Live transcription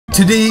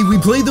Today, we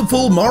play the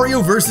full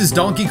Mario vs.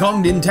 Donkey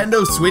Kong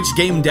Nintendo Switch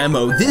game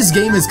demo. This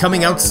game is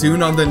coming out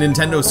soon on the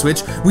Nintendo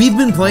Switch. We've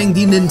been playing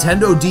the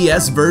Nintendo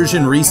DS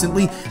version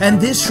recently,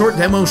 and this short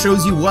demo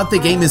shows you what the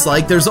game is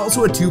like. There's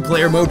also a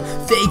two-player mode.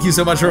 Thank you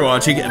so much for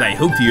watching, and I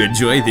hope you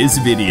enjoy this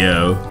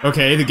video.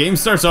 Okay, the game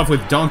starts off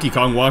with Donkey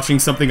Kong watching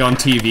something on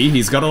TV.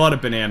 He's got a lot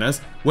of bananas.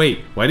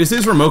 Wait, why does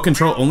his remote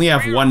control only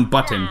have one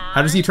button?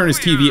 How does he turn his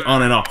TV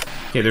on and off?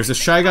 Okay, there's a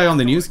shy guy on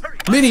the news.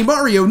 Mini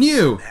Mario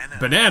new!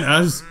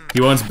 Bananas? He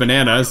wants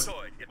bananas.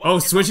 Oh,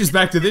 switches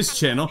back to this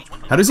channel.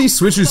 How does he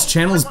switch his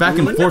channels back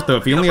and forth though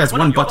if he only has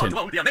one button?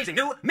 The amazing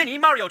new Mini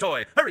Mario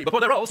toy. Hurry before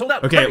they're all sold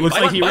out. Okay, it looks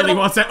like he really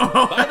wants that.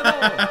 Oh.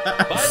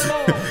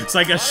 It's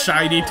like a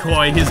shiny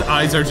toy. His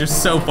eyes are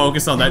just so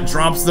focused on that.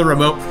 Drops the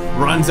remote,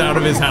 runs out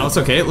of his house.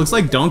 Okay, it looks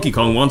like Donkey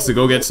Kong wants to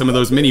go get some of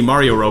those Mini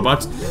Mario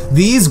robots.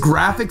 These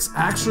graphics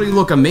actually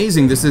look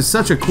amazing. This is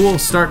such a cool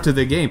start to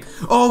the game.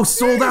 Oh,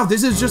 sold out.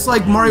 This is just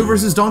like Mario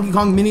vs. Donkey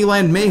Kong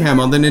Mini-Land Mayhem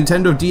on the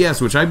Nintendo DS,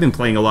 which I've been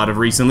playing a lot of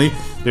recently.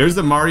 There's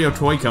the Mario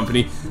Toy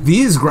Company.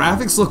 These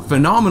graphics look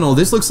phenomenal.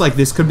 This looks like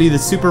this could be the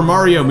Super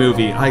Mario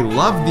movie. I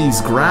love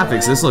these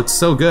graphics. This looks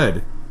so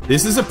good.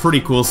 This is a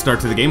pretty cool start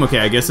to the game. Okay,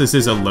 I guess this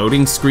is a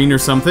loading screen or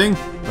something.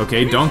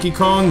 Okay, Donkey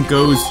Kong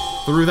goes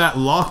through that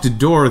locked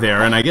door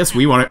there, and I guess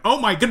we want to... Oh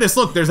my goodness,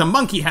 look, there's a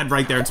monkey head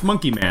right there. It's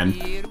Monkey Man.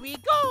 Here we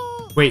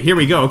go. Wait, here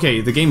we go.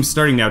 Okay, the game's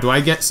starting now. Do I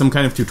get some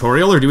kind of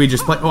tutorial, or do we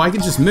just play... Oh, I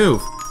can just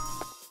move.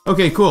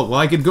 Okay, cool. Well,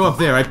 I could go up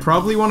there. I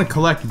probably want to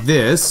collect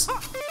this.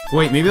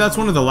 Wait, maybe that's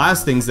one of the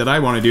last things that I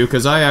want to do,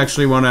 because I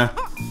actually want to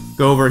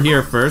go over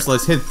here first.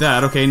 Let's hit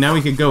that. Okay, now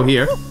we could go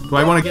here. Do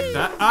I want to get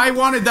that? I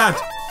wanted that!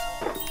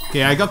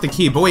 Okay, I got the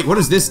key, but wait, what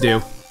does this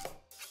do?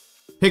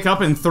 Pick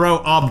up and throw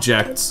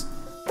objects.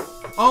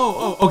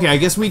 Oh, okay, I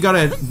guess we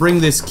gotta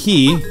bring this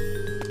key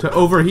to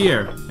over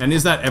here. And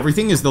is that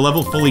everything? Is the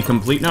level fully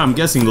complete now? I'm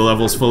guessing the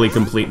level's fully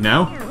complete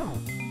now.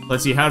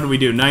 Let's see, how do we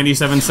do?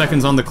 97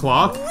 seconds on the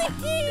clock.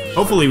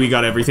 Hopefully we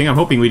got everything. I'm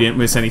hoping we didn't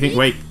miss anything.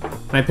 Wait,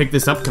 can I pick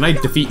this up? Can I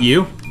defeat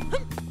you?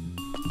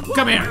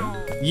 Come here!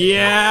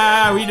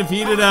 Yeah, we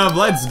defeated him.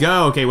 Let's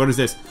go. Okay, what is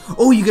this?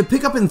 Oh, you can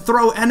pick up and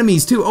throw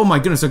enemies too. Oh my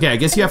goodness. Okay, I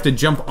guess you have to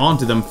jump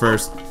onto them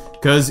first.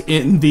 Because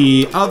in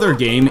the other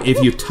game,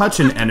 if you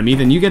touch an enemy,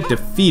 then you get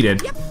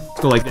defeated.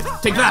 Let's go like this.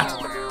 Take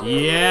that!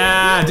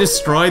 Yeah,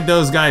 destroyed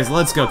those guys.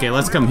 Let's go. Okay,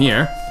 let's come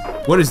here.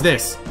 What is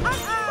this?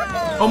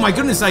 Oh my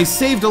goodness, I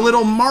saved a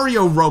little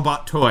Mario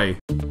robot toy.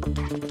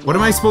 What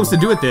am I supposed to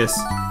do with this?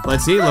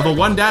 Let's see, level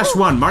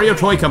 1-1, Mario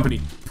Toy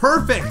Company.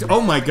 Perfect!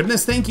 Oh my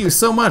goodness, thank you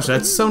so much.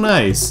 That's so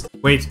nice.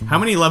 Wait, how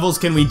many levels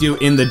can we do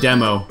in the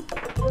demo?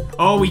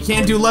 Oh, we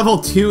can't do level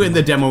 2 in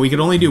the demo. We could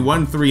only do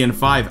 1, 3, and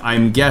 5,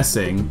 I'm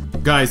guessing.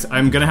 Guys,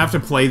 I'm gonna have to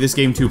play this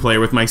game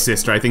 2-player with my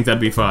sister. I think that'd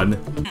be fun.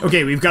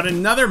 Okay, we've got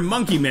another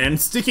Monkey Man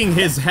sticking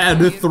his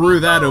head through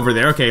that over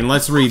there. Okay, and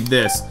let's read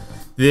this.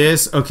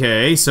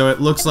 Okay, so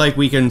it looks like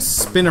we can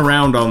spin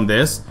around on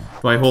this.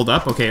 Do I hold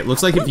up? Okay, it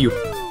looks like if you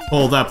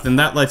hold up, then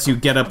that lets you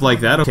get up like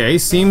that. Okay,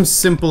 seems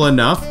simple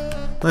enough.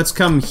 Let's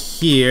come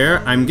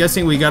here. I'm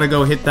guessing we gotta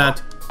go hit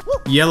that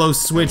yellow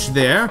switch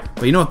there.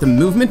 But you know what? The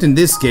movement in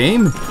this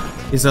game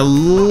is a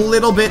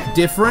little bit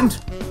different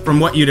from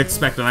what you'd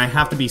expect, and I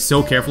have to be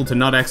so careful to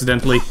not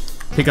accidentally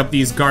pick up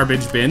these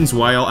garbage bins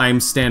while I'm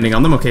standing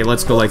on them. Okay,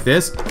 let's go like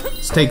this.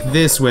 Let's take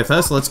this with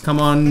us. Let's come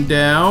on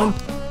down.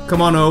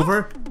 Come on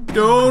over.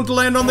 Don't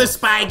land on the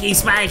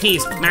spikies,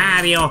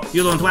 Mario,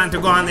 you don't want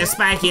to go on the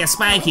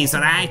spikies,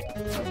 alright?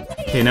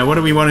 Okay, now what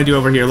do we want to do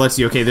over here? Let's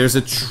see. Okay, there's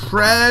a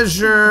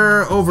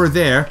treasure over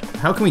there.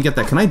 How can we get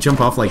that? Can I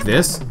jump off like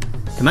this?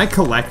 Can I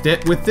collect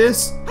it with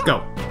this?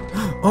 Go.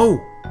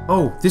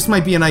 Oh, this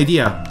might be an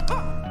idea.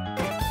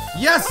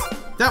 Yes!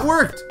 That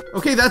worked!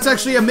 Okay, that's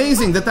actually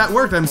amazing that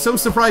worked. I'm so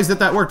surprised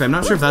that worked. I'm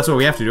not sure if that's what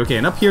we have to do. Okay,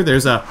 and up here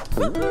there's a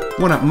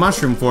one-up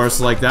mushroom forest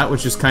like that,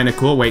 which is kind of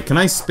cool. Wait, can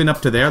I spin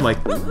up to there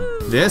like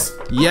this?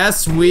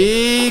 Yes,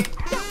 we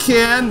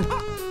can.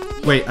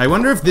 Wait, I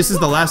wonder if this is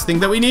the last thing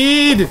that we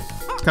need.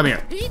 Come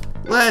here.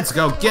 Let's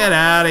go. Get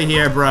out of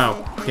here,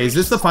 bro. Okay, is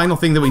this the final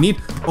thing that we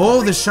need?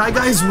 Oh, the Shy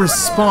Guys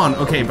respawn.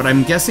 Okay, but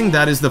I'm guessing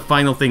that is the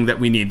final thing that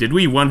we need. Did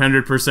we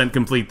 100%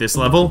 complete this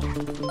level?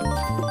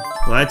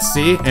 Let's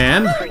see,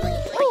 and...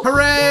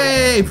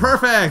 Hooray!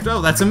 Perfect!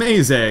 Oh, that's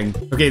amazing.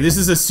 Okay, this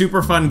is a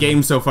super fun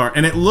game so far,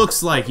 and it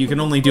looks like you can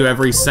only do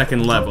every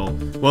second level.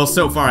 Well,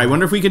 so far, I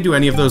wonder if we could do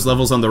any of those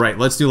levels on the right.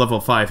 Let's do level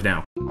 5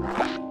 now.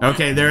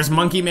 Okay, there's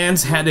Monkey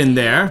Man's head in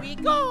there.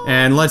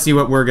 And let's see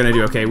what we're gonna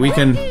do. Okay, we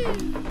can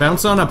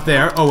bounce on up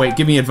there. Oh, wait,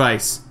 give me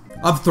advice.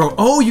 Up throw.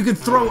 Oh, you could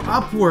throw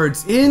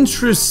upwards.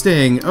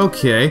 Interesting.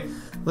 Okay,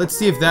 let's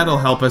see if that'll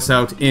help us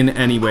out in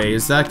any way.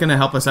 Is that gonna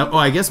help us out? Oh,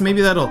 I guess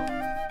maybe that'll...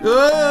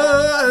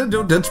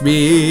 don't touch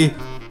me.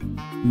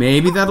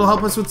 Maybe that'll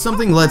help us with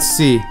something? Let's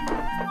see.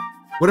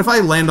 What if I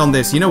land on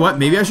this? You know what?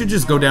 Maybe I should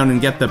just go down and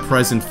get the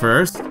present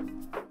first.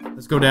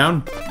 Let's go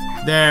down.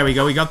 There we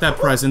go. We got that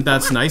present.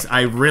 That's nice.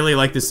 I really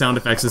like the sound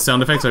effects. The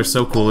sound effects are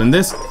so cool in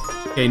this.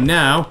 Okay,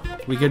 now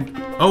we could...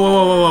 Oh,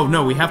 whoa.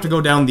 No, we have to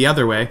go down the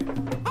other way.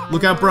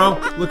 Look out, bro.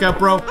 Look out,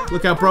 bro.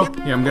 Look out, bro.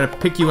 Yeah, I'm gonna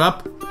pick you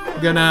up.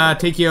 I'm gonna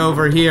take you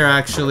over here,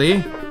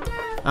 actually.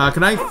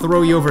 Can I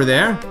throw you over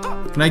there?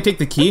 Can I take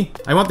the key?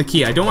 I want the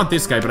key. I don't want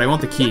this guy, but I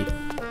want the key.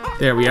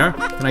 There we are.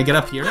 Can I get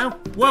up here now?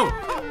 Whoa!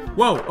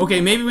 Whoa,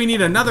 okay, maybe we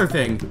need another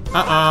thing.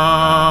 Uh-oh.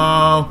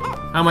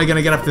 How am I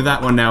gonna get up to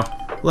that one now?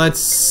 Let's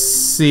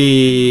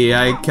see.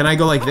 Can I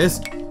go like this?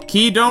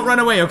 Key, don't run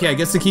away. Okay, I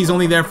guess the key's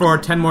only there for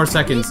 10 more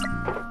seconds.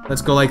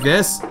 Let's go like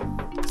this.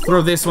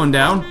 Throw this one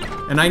down.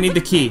 And I need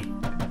the key.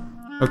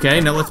 Okay,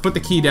 now let's put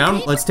the key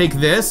down. Let's take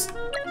this.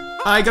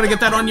 I gotta get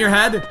that on your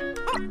head.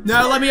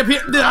 No, let me up here.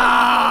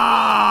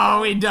 No,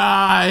 we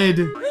died.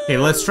 Okay,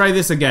 let's try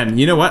this again.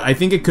 You know what? I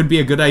think it could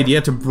be a good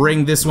idea to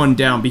bring this one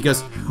down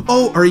because...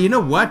 Oh, or you know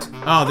what?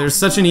 Oh, there's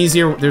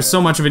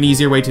so much of an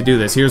easier way to do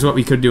this. Here's what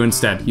we could do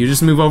instead. You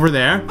just move over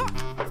there.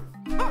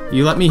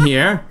 You let me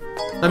here.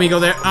 Let me go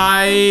there.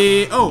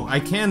 Oh, I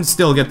can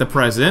still get the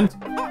present.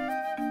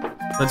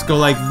 Let's go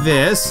like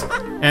this.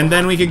 And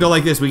then we could go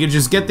like this. We could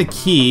just get the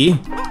key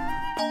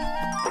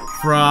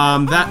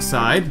from that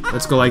side.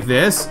 Let's go like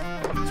this.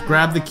 Let's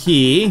grab the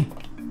key.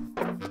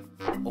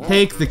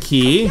 Take the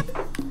key.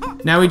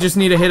 Now we just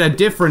need to hit a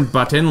different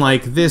button,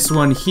 like this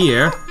one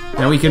here.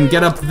 Now we can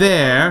get up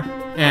there.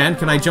 And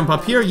can I jump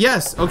up here?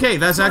 Yes. Okay,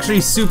 that's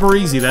actually super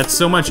easy. That's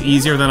so much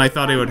easier than I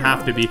thought it would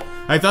have to be.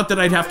 I thought that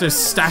I'd have to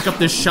stack up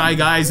the Shy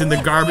Guys in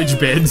the garbage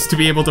bins to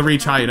be able to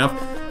reach high enough.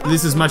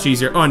 This is much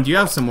easier. Oh, and do you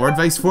have some more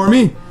advice for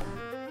me?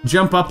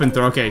 Jump up and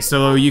throw. Okay,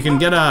 so you can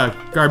get a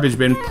garbage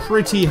bin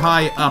pretty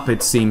high up,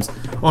 it seems.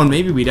 Oh, and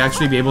maybe we'd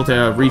actually be able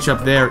to reach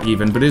up there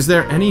even. But is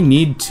there any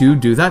need to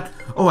do that?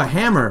 Oh, a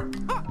hammer.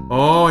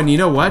 Oh, and you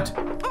know what?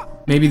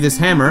 Maybe this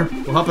hammer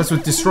will help us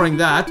with destroying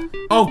that.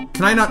 Oh,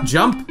 can I not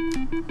jump?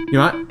 You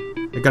know what?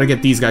 I gotta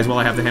get these guys while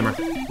I have the hammer.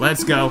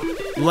 Let's go.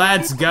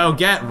 Let's go.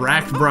 Get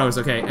wrecked, bros.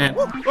 Okay, and...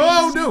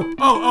 Oh, no!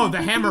 Oh,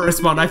 the hammer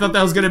respawned. I thought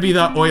that was gonna be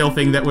the oil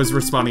thing that was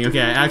respawning. Okay,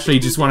 I actually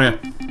just wanna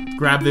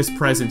grab this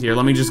present here.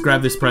 Let me just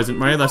grab this present.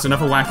 Mario, that's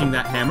enough of whacking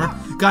that hammer.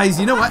 Guys,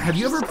 you know what? Have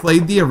you ever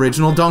played the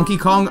original Donkey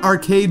Kong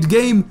arcade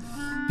game?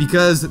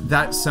 Because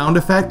that sound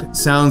effect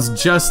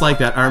sounds just like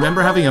that. I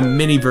remember having a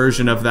mini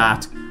version of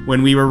that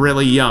when we were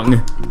really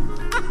young.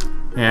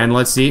 And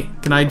let's see.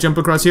 Can I jump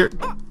across here?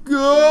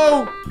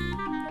 Go!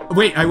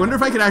 Wait, I wonder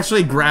if I could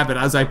actually grab it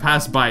as I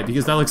pass by it,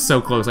 because that looks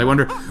so close. I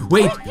wonder...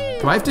 Wait,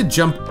 do I have to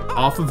jump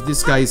off of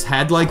this guy's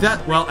head like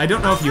that? Well, I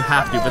don't know if you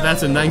have to, but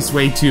that's a nice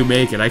way to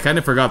make it. I kind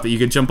of forgot that you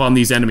could jump on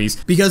these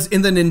enemies. Because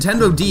in the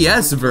Nintendo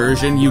DS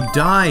version, you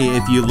die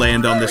if you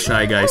land on the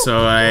Shy Guy.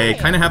 So I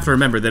kind of have to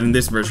remember that in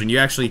this version, you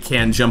actually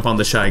can jump on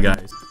the Shy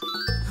Guys.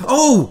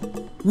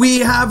 Oh! We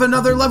have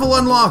another level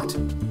unlocked!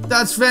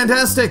 That's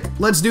fantastic!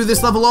 Let's do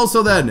this level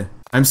also then!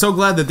 I'm so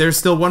glad that there's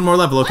still one more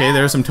level. Okay,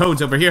 there are some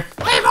toads over here.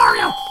 Hey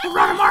Mario! I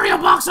brought a Mario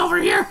box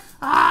over here!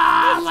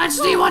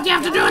 Let's see what you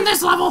have to do in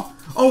this level!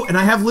 Oh, and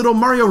I have little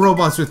Mario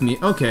robots with me.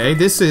 Okay,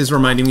 this is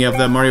reminding me of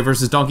the Mario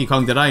vs. Donkey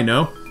Kong that I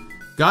know.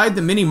 Guide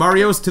the mini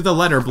Marios to the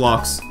letter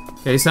blocks.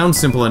 Okay, sounds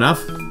simple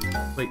enough.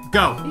 Wait,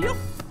 go!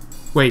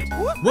 Wait,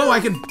 whoa,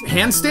 I can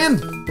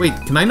handstand? Wait,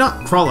 can I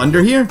not crawl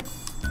under here?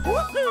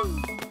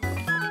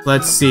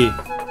 Let's see.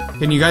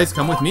 Can you guys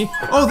come with me?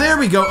 Oh, there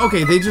we go.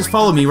 Okay, they just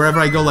follow me wherever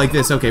I go like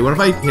this. Okay, what if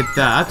I hit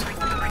that?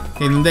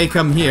 And they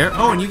come here.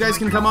 Oh, and you guys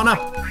can come on up.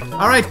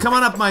 All right, come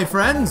on up, my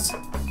friends.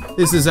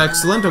 This is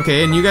excellent.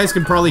 Okay, and you guys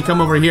can probably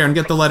come over here and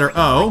get the letter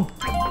O.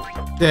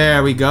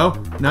 There we go.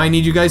 Now I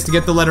need you guys to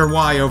get the letter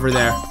Y over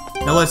there.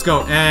 Now let's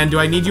go. And do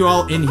I need you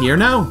all in here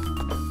now?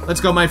 Let's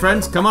go, my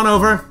friends. Come on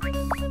over.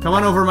 Come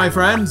on over, my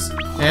friends.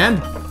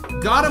 And...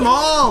 got them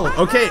all!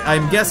 Okay,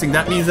 I'm guessing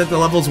that means that the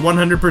level's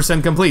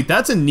 100% complete.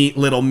 That's a neat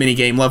little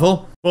minigame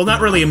level. Well,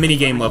 not really a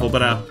minigame level,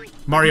 but a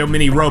Mario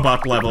Mini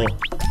Robot level.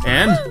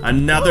 And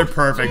another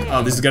perfect.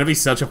 Oh, this is gonna be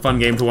such a fun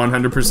game to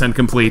 100%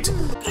 complete.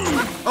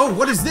 Oh,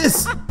 what is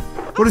this?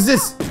 What is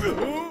this?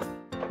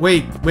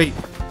 Wait.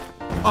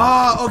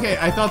 Oh, okay,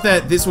 I thought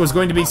that this was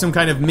going to be some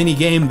kind of mini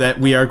game that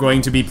we are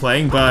going to be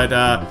playing, but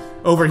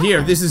over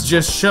here, this is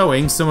just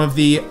showing some of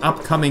the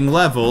upcoming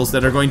levels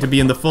that are going to be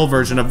in the full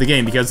version of the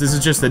game, because this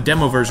is just the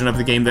demo version of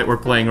the game that we're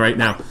playing right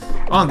now.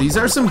 Oh, these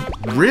are some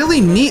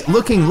really neat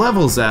looking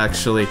levels,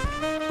 actually.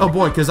 Oh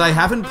boy, because I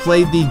haven't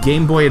played the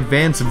Game Boy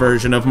Advance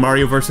version of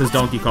Mario vs.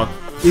 Donkey Kong.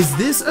 Is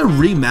this a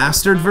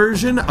remastered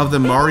version of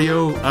the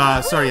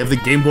of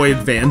the Game Boy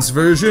Advance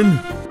version?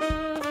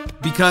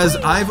 Because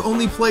I've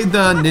only played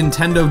the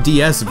Nintendo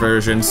DS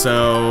version,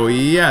 so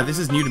yeah, this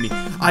is new to me.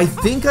 I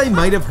think I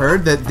might have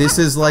heard that this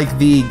is like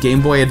the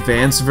Game Boy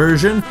Advance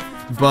version,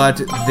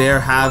 but there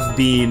have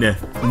been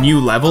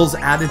new levels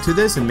added to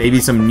this, and maybe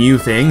some new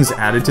things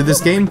added to this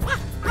game.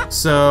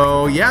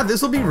 So yeah,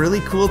 this will be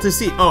really cool to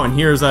see. Oh, and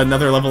here's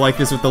another level like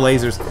this with the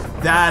lasers.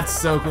 That's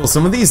so cool.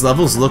 Some of these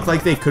levels look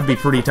like they could be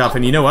pretty tough,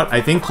 and you know what?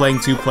 I think playing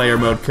 2-player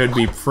mode could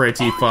be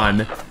pretty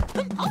fun.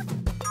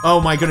 Oh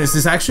my goodness,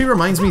 this actually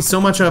reminds me so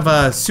much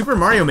of Super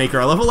Mario Maker.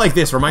 A level like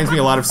this reminds me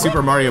a lot of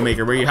Super Mario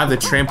Maker, where you have the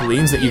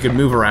trampolines that you can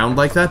move around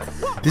like that.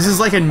 This is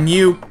like a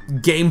new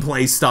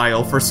gameplay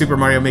style for Super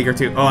Mario Maker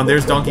 2. Oh, and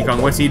there's Donkey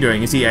Kong. What's he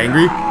doing? Is he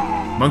angry?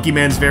 Monkey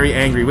Man's very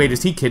angry. Wait,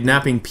 is he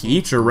kidnapping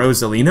Peach or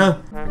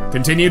Rosalina?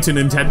 Continue to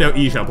Nintendo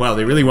eShop. Wow,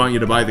 they really want you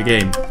to buy the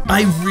game.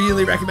 I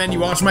really recommend you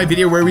watch my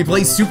video where we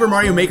play Super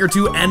Mario Maker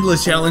 2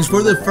 Endless Challenge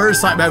for the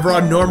first time ever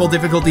on normal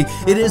difficulty.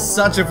 It is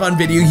such a fun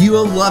video. You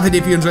will love it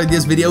if you enjoyed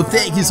this video.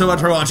 Thank you so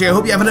much for watching. I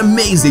hope you have an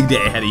amazing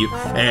day ahead of you.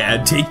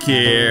 And take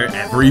care,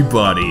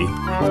 everybody.